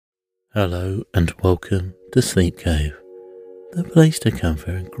Hello and welcome to Sleep Cove, the place to come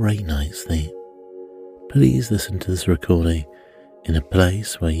for a great night's sleep. Please listen to this recording in a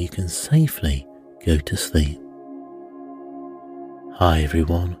place where you can safely go to sleep. Hi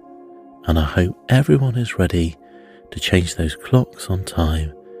everyone, and I hope everyone is ready to change those clocks on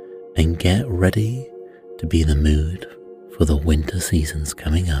time and get ready to be in the mood for the winter seasons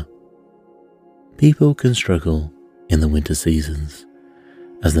coming up. People can struggle in the winter seasons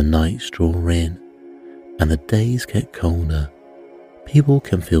as the nights draw in and the days get colder. People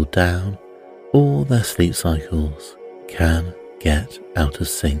can feel down or their sleep cycles can get out of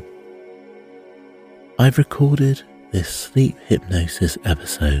sync. I've recorded this sleep hypnosis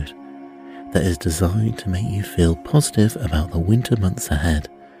episode that is designed to make you feel positive about the winter months ahead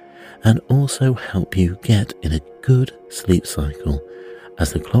and also help you get in a good sleep cycle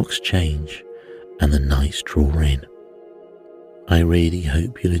as the clocks change and the nights draw in. I really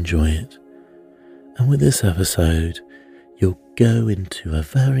hope you'll enjoy it, and with this episode you'll go into a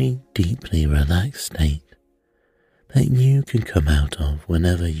very deeply relaxed state that you can come out of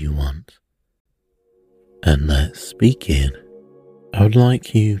whenever you want. And let's begin. I would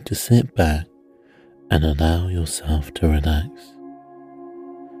like you to sit back and allow yourself to relax.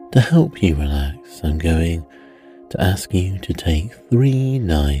 To help you relax, I'm going to ask you to take 3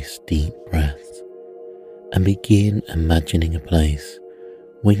 nice deep breaths and begin imagining a place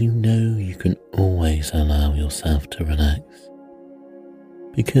where you know you can always allow yourself to relax.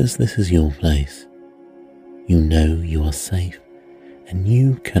 Because this is your place, you know you are safe and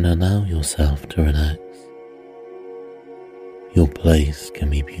you can allow yourself to relax. Your place can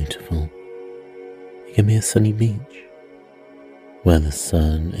be beautiful. It can be a sunny beach where the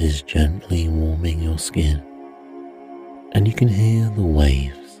sun is gently warming your skin and you can hear the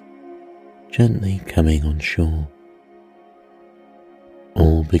waves gently coming on shore.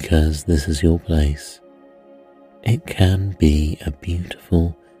 All because this is your place, it can be a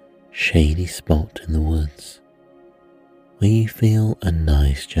beautiful, shady spot in the woods where you feel a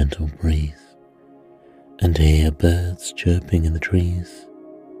nice gentle breeze and hear birds chirping in the trees.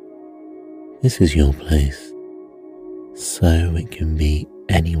 This is your place, so it can be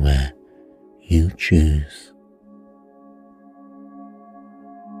anywhere you choose.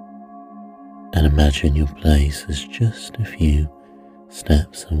 And imagine your place is just a few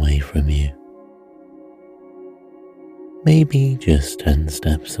steps away from you. Maybe just 10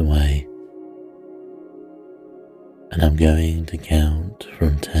 steps away. And I'm going to count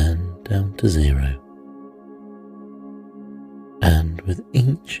from 10 down to 0. And with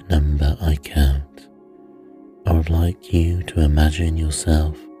each number I count, I would like you to imagine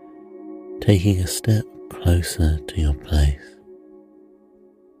yourself taking a step closer to your place.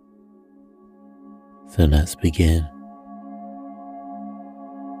 So let's begin.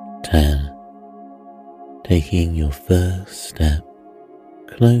 10. Taking your first step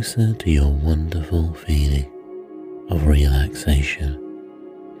closer to your wonderful feeling of relaxation,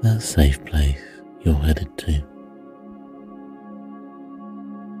 that safe place you're headed to.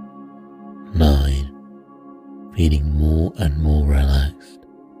 9. Feeling more and more relaxed.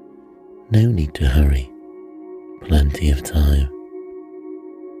 No need to hurry. Plenty of time.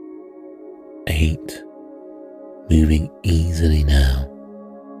 8. Moving easily now.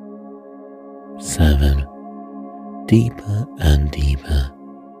 7. Deeper and deeper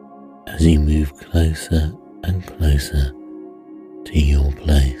as you move closer and closer to your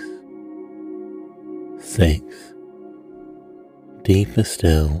place. 6. Deeper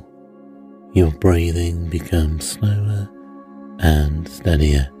still, your breathing becomes slower and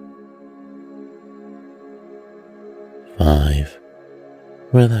steadier. 5.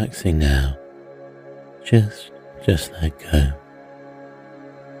 Relaxing now. Just let go.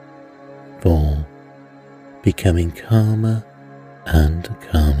 4. Becoming calmer and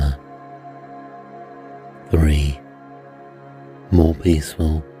calmer. 3. More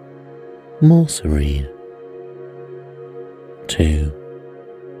peaceful, more serene.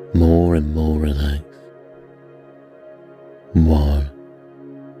 2. More and more relaxed. 1.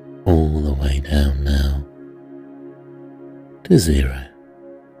 All the way down now to 0.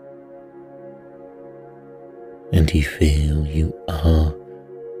 And you feel you are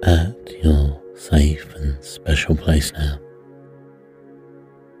at your safe and special place now.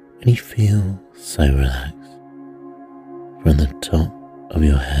 And you feel so relaxed from the top of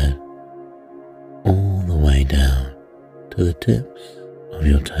your head all the way down to the tips of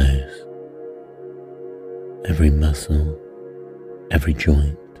your toes. Every muscle, every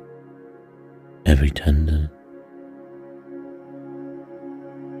joint, every tendon,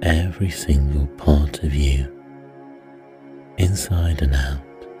 every single part of you, inside and out,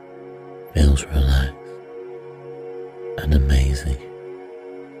 feels relaxed and amazing.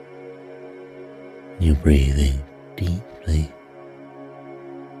 You're breathing deeply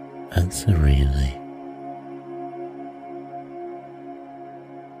and serenely.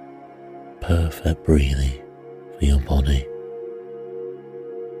 Perfect breathing for your body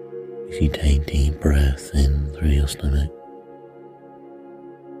as you take deep breaths in through your stomach,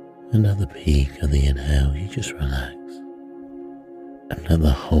 and at the peak of the inhale you just relax and let the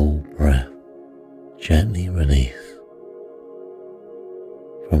whole breath gently release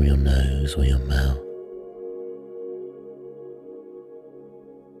from your nose or your mouth.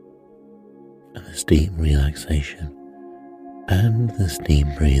 And this deep relaxation and this deep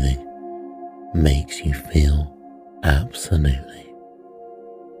breathing makes you feel absolutely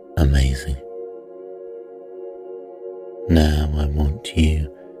amazing. Now I want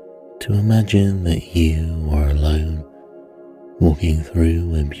you to imagine that you are alone walking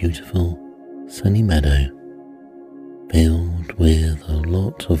through a beautiful sunny meadow filled with a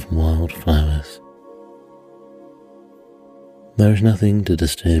lot of wildflowers. There is nothing to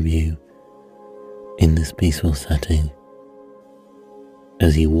disturb you in this peaceful setting.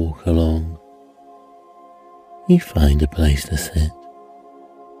 As you walk along, you find a place to sit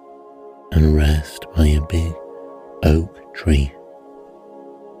and rest by a big oak tree.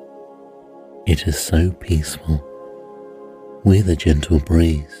 It is so peaceful with a gentle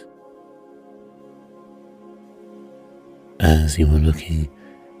breeze. As you are looking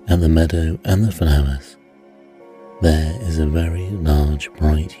at the meadow and the flowers, there is a very large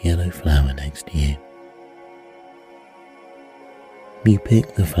bright yellow flower next to you. You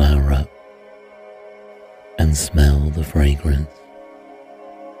pick the flower up and smell the fragrance.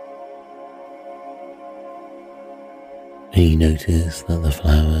 And you notice that the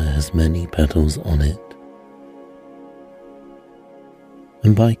flower has many petals on it.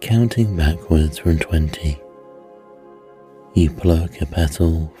 And by counting backwards from 20, you pluck a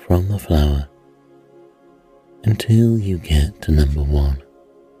petal from the flower until you get to number 1.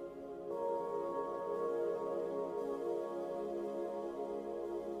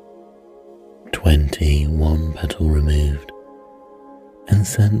 One petal removed and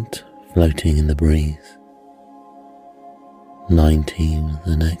scent floating in the breeze. 19,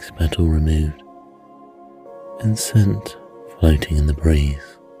 the next petal removed and scent floating in the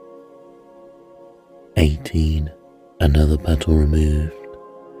breeze. 18, another petal removed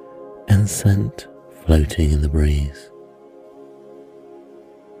and scent floating in the breeze.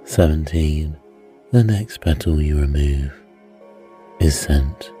 17, the next petal you remove is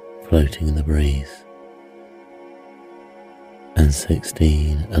scent floating in the breeze. And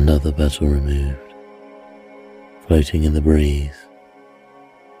 16, another petal removed, floating in the breeze.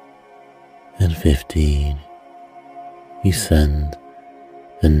 And 15, you send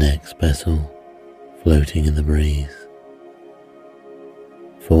the next petal floating in the breeze.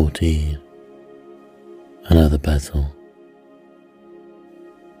 14, another petal.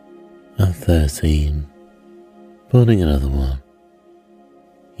 And 13, pulling another one,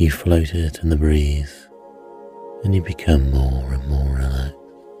 you float it in the breeze and you become more and more relaxed.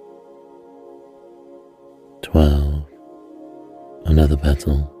 12, another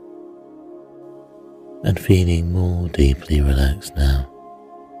petal, and feeling more deeply relaxed now.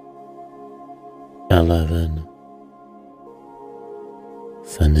 11,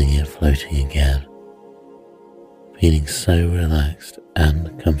 sending it floating again, feeling so relaxed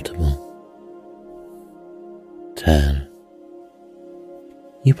and comfortable. 10,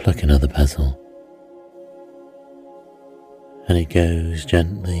 you pluck another petal, and it goes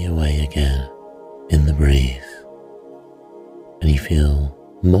gently away again in the breeze, and you feel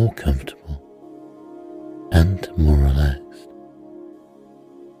more comfortable and more relaxed.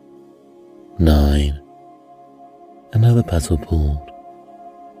 9, another petal pulled,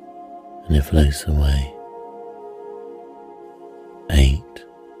 and it floats away. 8,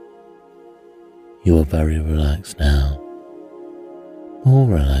 you are very relaxed now, more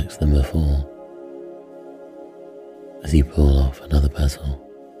relaxed than before, as you pull off another petal.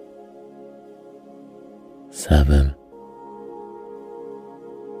 7,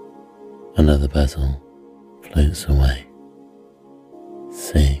 another petal floats away.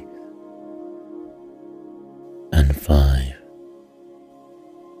 6, and 5,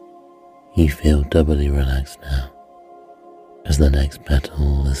 you feel doubly relaxed now, as the next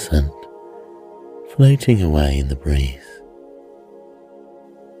petal is sent floating away in the breeze.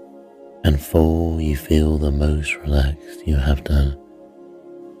 And 4, you feel the most relaxed you have done,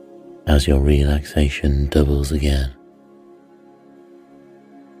 as your relaxation doubles again.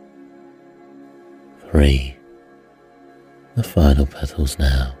 3, the final petals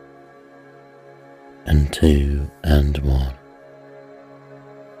now, and 2 and 1,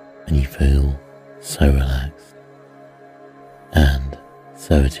 and you feel so relaxed and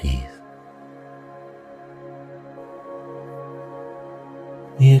so at ease.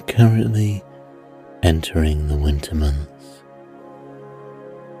 We are currently entering the winter months,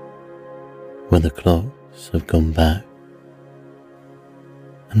 where the clocks have gone back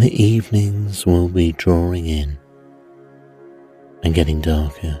and the evenings will be drawing in and getting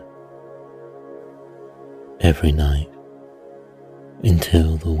darker every night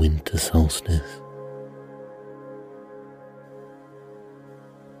until the winter solstice.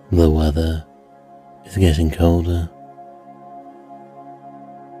 The weather is getting colder,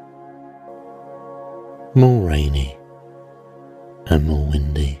 more rainy and more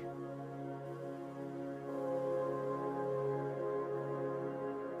windy.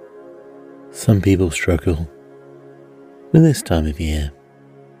 Some people struggle with this time of year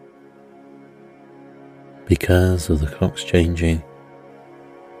because of the clocks changing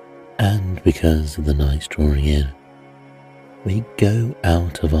and because of the nights drawing in. We go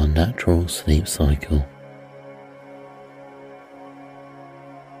out of our natural sleep cycle.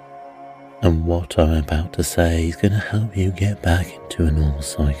 And what I'm about to say is going to help you get back into a normal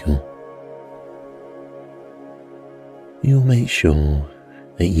cycle. You'll make sure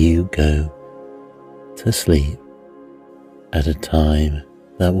that you go to sleep at a time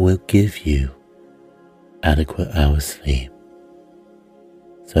that will give you adequate hours sleep.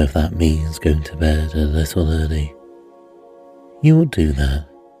 So if that means going to bed a little early, you will do that.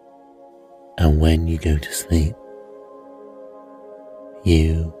 And when you go to sleep,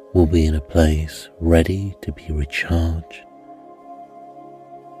 you will be in a place ready to be recharged,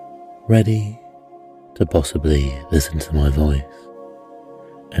 ready to possibly listen to my voice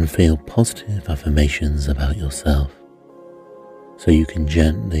and feel positive affirmations about yourself, so you can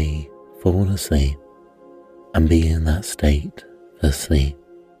gently fall asleep and be in that state for sleep.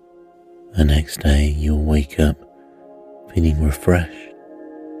 The next day you'll wake up feeling refreshed,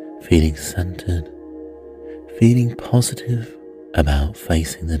 feeling centered, feeling positive about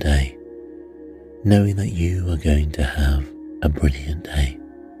facing the day, knowing that you are going to have a brilliant day.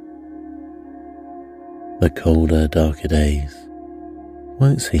 The colder, darker days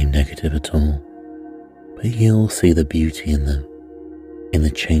won't seem negative at all, but you'll see the beauty in them, in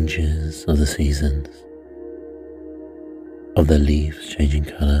the changes of the seasons, of the leaves changing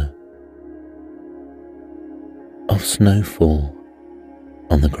colour, of snowfall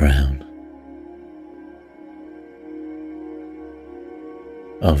on the ground,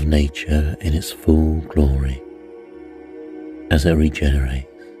 of nature in its full glory as it regenerates,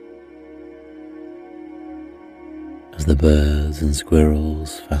 as the birds and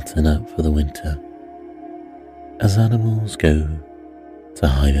squirrels fatten up for the winter, as animals go to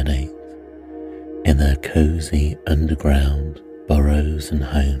hibernate in their cozy underground burrows and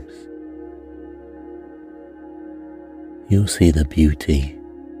homes. You'll see the beauty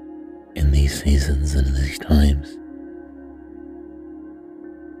in these seasons and in these times.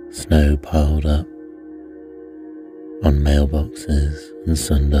 Snow piled up on mailboxes and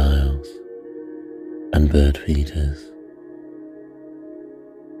sundials and bird feeders,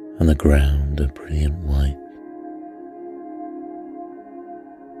 and the ground a brilliant white,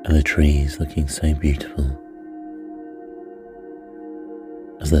 and the trees looking so beautiful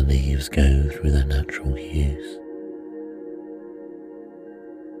as the leaves go through their natural hues.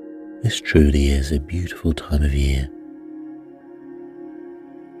 This truly is a beautiful time of year,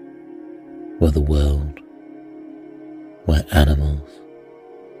 where the world, where animals,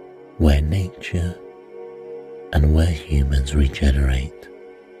 where nature, and where humans regenerate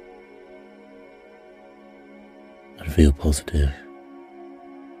and feel positive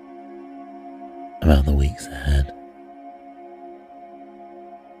about the weeks ahead.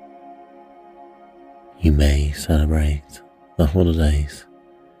 You may celebrate the holidays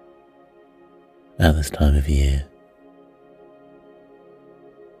at this time of year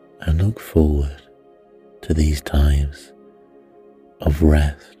and look forward to these times of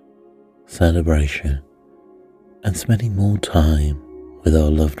rest, celebration, and spending more time with our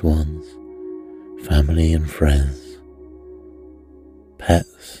loved ones, family and friends,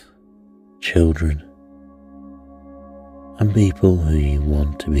 pets, children, and people who you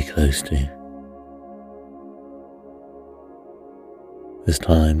want to be close to. This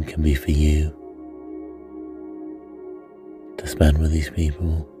time can be for you to spend with these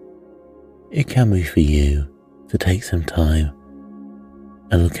people. It can be for you to take some time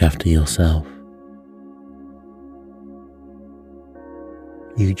and look after yourself.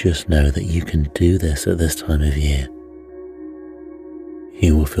 You just know that you can do this at this time of year.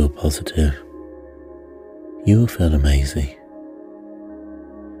 You will feel positive You will feel amazing,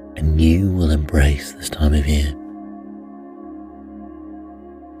 and you will embrace this time of year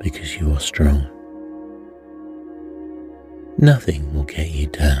because you are strong. Nothing will get you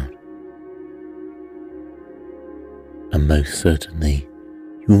down, and most certainly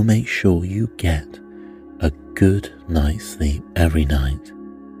you will make sure you get a good night's sleep every night,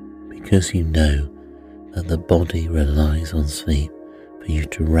 because you know that the body relies on sleep for you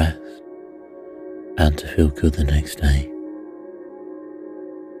to rest and to feel good the next day.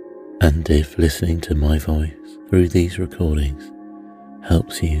 And if listening to my voice through these recordings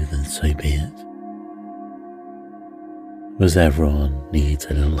helps you, then so be it. Because everyone needs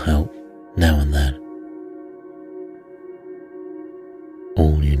a little help now and then.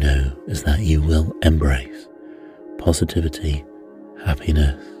 All you know is that you will embrace positivity,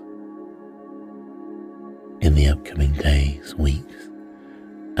 happiness in the upcoming days, weeks,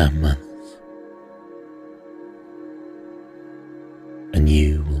 and months. And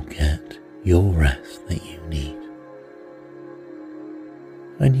you will get your rest that you need.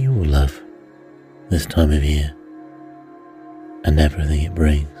 And you will love this time of year and everything it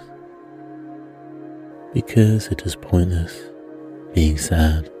brings, because it is pointless being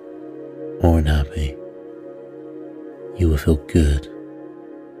sad or unhappy. You will feel good.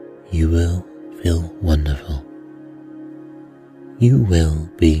 You will feel wonderful. You will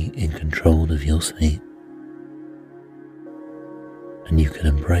be in control of your sleep. And you can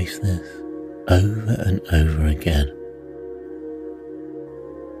embrace this over and over again.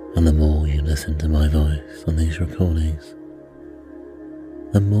 And the more you listen to my voice on these recordings,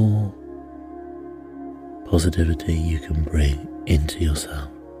 the more positivity you can bring into yourself.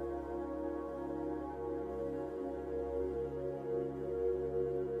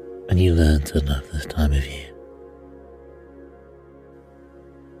 And you learn to love this time of year.